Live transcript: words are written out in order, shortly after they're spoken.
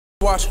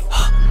Watch,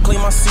 clean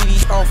my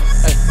CDs off.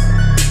 Ay.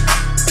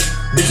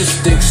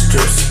 Bitches dick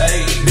strips.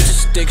 Ay.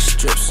 Bitches dick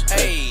strips.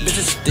 Ay.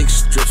 Bitches dick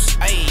strips.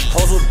 Ay.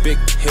 Hoes with big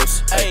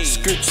hips. Ay.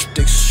 Skirt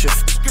dick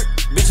shift.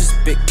 Bitches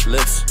big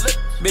lips.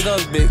 Big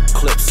guns, big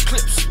clips.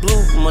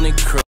 Blue money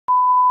crib.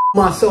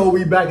 My soul,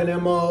 we back in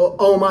that mode.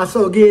 Oh, my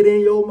soul, get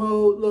in your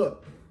mode.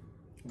 Look,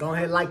 go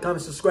ahead, like,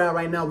 comment, subscribe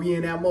right now. We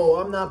in that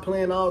mode. I'm not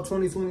playing all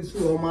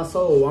 2022 on my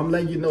soul. I'm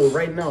letting you know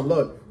right now.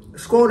 Look,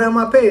 scroll down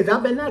my page.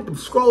 I've been active.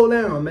 Scroll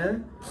down,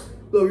 man.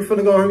 Look, we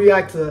finna go and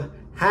react to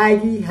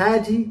Hagi,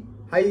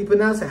 how you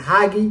pronounce it?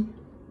 Hagi,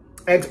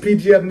 ex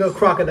PGF Nuk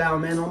Crocodile,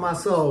 man, on my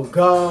soul.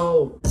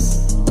 Go.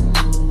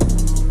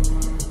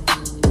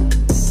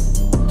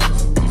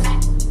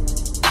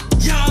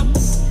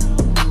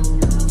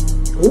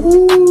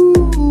 Ooh,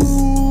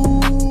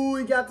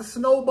 we got the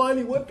snow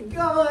bunny with the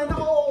gun.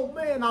 Oh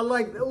man, I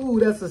like that. Ooh,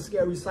 that's a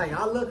scary sight.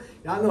 Y'all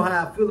know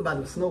how I feel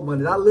about the snow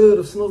bunnies. I love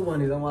the snow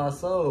bunnies on my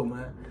soul,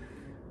 man.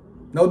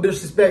 No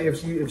disrespect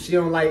if you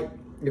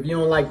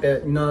don't like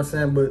that, you know what I'm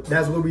saying? But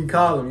that's what we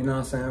call them, you know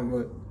what I'm saying?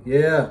 But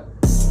yeah.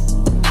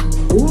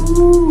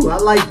 Ooh, I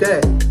like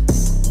that.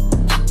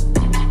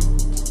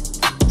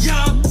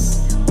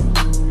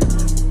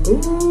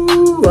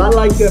 Ooh, I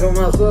like that on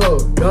my soul.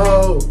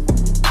 Go.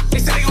 They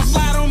said they gon'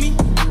 slide on me.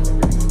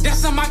 That's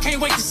something I can't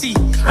wait to see.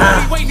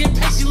 I'll be waiting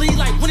impatiently,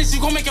 like, when is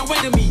you gonna make your way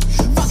to me?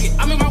 Fuck it,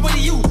 I'm on my way to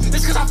you.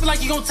 This cause I feel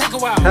like you gonna take a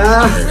while.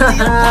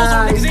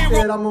 He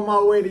said I'm on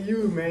my way to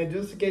you, man.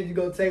 Just in case you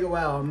gonna take a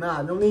while. I'm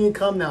not. Don't even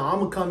come now. I'm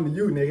gonna come to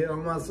you, nigga.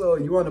 On my soul.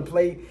 You wanna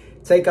play,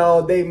 take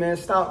all day, man.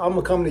 Stop. I'm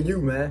gonna come to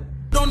you, man.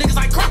 No niggas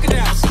like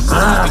crocodiles.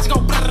 Bitch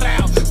gon' blur it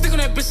out. Stick on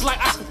that bitch like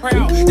Oscar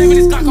Proud. David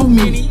is Taco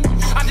Mini.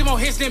 I did more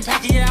hits than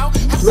Pacquiao.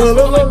 Look,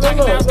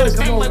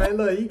 come on, man.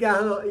 Look, he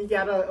got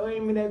her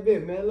aiming that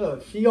bit, man.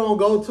 Look, she don't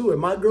go to it.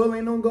 My girl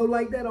ain't gonna go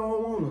like that. I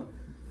don't want her.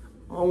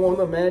 I don't want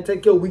her, man.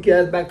 Take your weak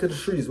ass back to the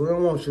streets. We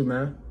don't want you,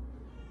 man.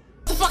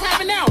 What the fuck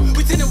happened now?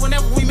 We tend it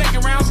whenever we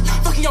making rounds.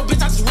 Fucking your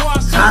bitch, I just raw.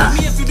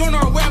 Me if you don't know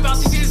her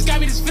whereabouts. She just got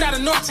me this fit out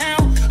of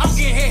Northtown. I'm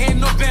getting head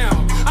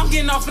northbound. I'm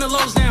getting off in the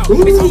lows now.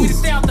 They told me to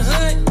stay out the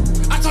hood.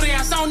 I told her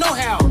ass I don't know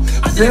how.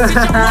 I did that shit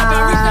y'all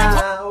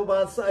know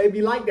about. Oh, but it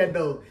be like that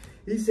though.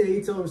 He said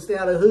he told him to stay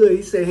out of the hood.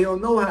 He said he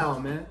don't know how,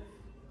 man.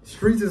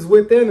 Streets is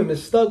within him.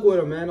 It's stuck with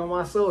him, man. On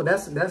my soul.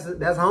 That's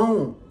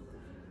home.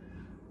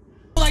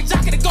 Like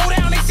Jockey to go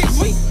down. They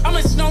 6 weeks. I'm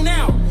letting you know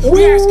now.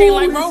 We are skating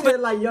like Roman. He said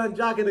like young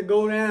Jockey to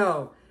go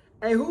down.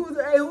 Hey,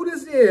 who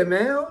this is,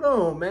 man? Hold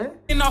on, man.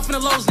 Getting off in the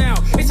lows now.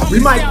 We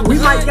might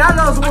got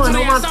us one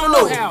on my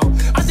soul.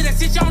 I did that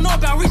shit y'all know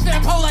about. Reach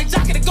that pole like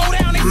Jockey to go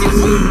down. They 6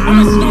 weeks. I'm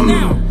letting you know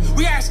now.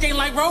 We are skating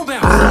like road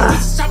bound.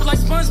 Bitches chopping like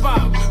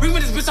SpongeBob. We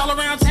with this bitch all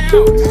around town.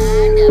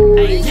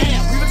 Hey,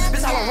 yeah, we with this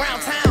bitch all around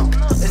town.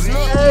 It's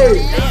Nuk.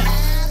 Hey, yeah.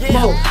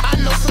 I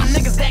know some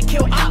niggas that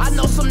kill ops. I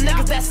know some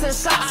niggas that send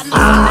shots. I know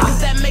some niggas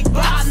that make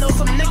blood. I know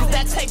some niggas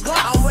that take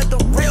glocks. I'm with the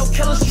real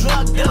killers,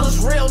 drug dealers,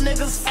 real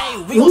niggas.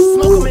 Hey, we gon'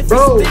 smoke them if you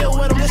steal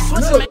with them. Just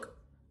switch them.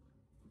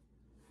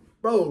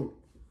 Bro,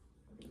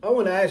 I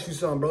want to ask you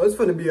something, bro. It's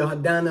finna be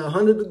down to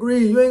 100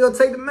 degrees. You ain't gonna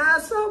take the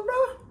mask off,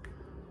 bro?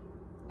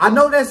 I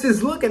know that's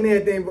his look and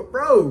everything, but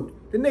bro,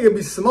 the nigga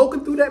be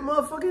smoking through that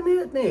motherfucking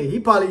everything.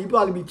 He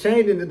probably be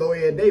changing it though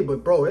every day,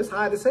 but bro, it's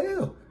hot as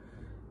hell.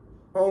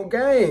 On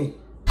game.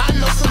 I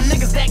know some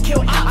niggas that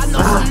kill ops. I know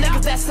some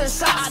niggas that send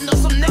shots. I know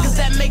some niggas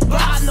that make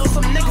blood. I know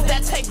some niggas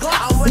that take glocks.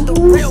 I'm with the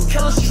real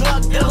killers,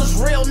 drug dealers,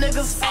 real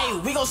niggas. Hey,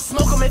 we gon'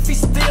 smoke him if he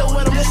steal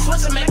with him. Just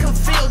switch and make him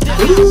feel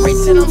different.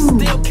 Rich and I'm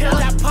still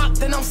killing. That pop,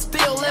 then I'm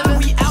still living.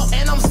 We out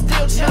and I'm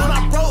still chilling.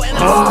 I bro and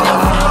I'm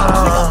still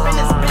click up in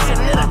this bitch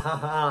and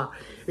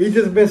he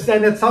just been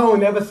setting the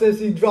tone ever since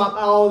he dropped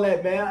all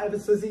that, man. Ever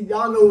since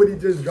y'all know what he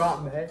just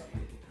dropped, man.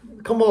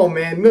 Come on,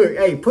 man. Look,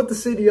 hey, put the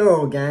city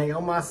on, gang.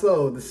 On my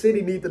soul. The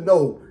city need to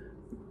know.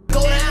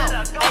 Go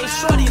down. Hey,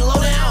 shorty, low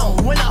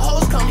down. When the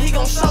hoes come, he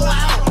gon' show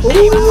out.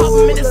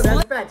 Ooh,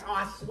 that's facts.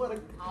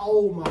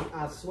 Oh,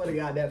 I swear to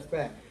God, that's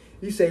fact.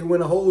 He say when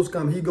the hoes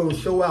come, he gonna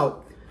show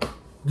out.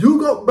 You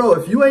go, bro,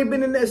 if you ain't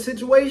been in that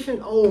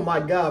situation, oh my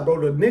God, bro,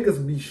 the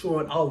niggas be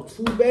showing out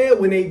too bad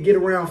when they get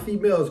around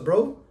females,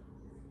 bro.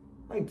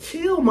 Like,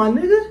 chill, my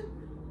nigga.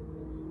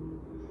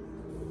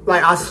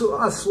 Like, I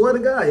swear to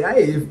God,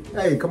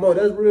 hey, come on,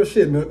 that's real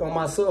shit, Nuk, on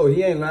my soul.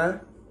 He ain't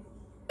lying.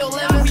 We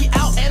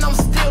out and I'm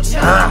still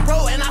chillin',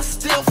 bro, and I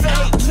still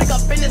fade. Trick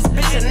up in this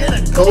bitch and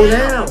it'll go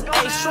down.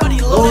 Hey, shorty,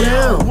 go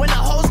down. When the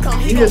hoes come,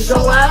 he gon'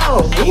 show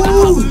out. Hey,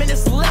 pop him in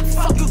his lip,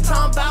 fuck you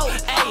talking about.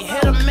 Hey,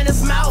 hit him in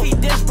his mouth. He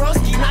dish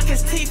broski, knock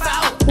his teeth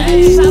out.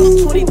 Hey, shot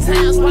him 20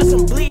 times, watch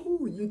him bleed.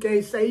 Ooh, you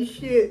can't say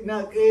shit,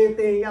 knock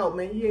everything out,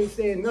 man. You ain't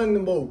saying nothing no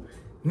more.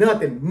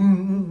 Nothing.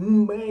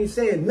 Man, ain't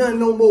saying nothing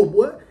no more,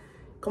 boy.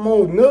 Come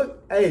on, Nuk.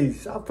 Hey,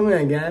 stop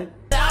playing, gang.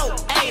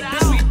 Hey,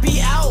 bitch, we be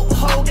out.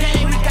 Whole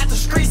game, we got the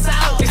streets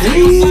out.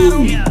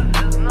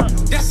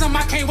 That's something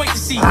I can't wait to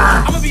see.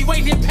 I'ma be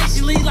waiting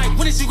impatiently, like,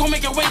 when is you gonna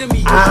make your way to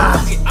me?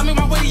 Fuck it, I'm in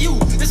my way to you.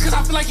 This cause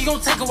I feel like you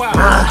gonna take a while.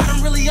 I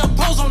done really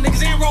pose on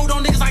niggas and rolled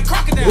on niggas like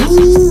crocodiles.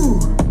 Ooh.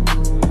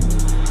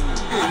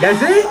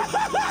 That's it?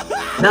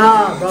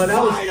 Nah, bro,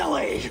 that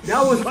was...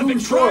 That was I've been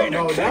too short, trying to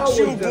bro. That catch was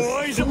you just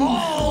boys too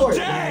all short,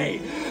 day.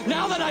 man.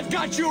 Now that I've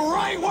got you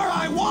right where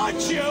I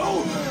want you.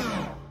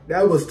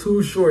 That was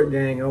too short,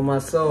 gang, on my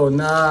soul.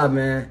 Nah,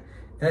 man.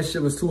 That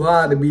shit was too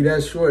hard to be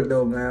that short,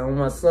 though, man, on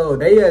my soul.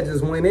 They had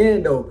just went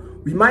in, though.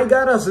 We might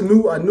got us a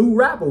new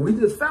rapper. We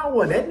just found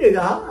one. That nigga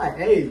hot.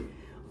 Hey,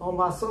 on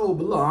my soul.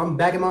 But look, I'm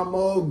back in my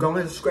mode. Go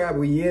ahead and subscribe.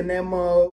 We in that mode.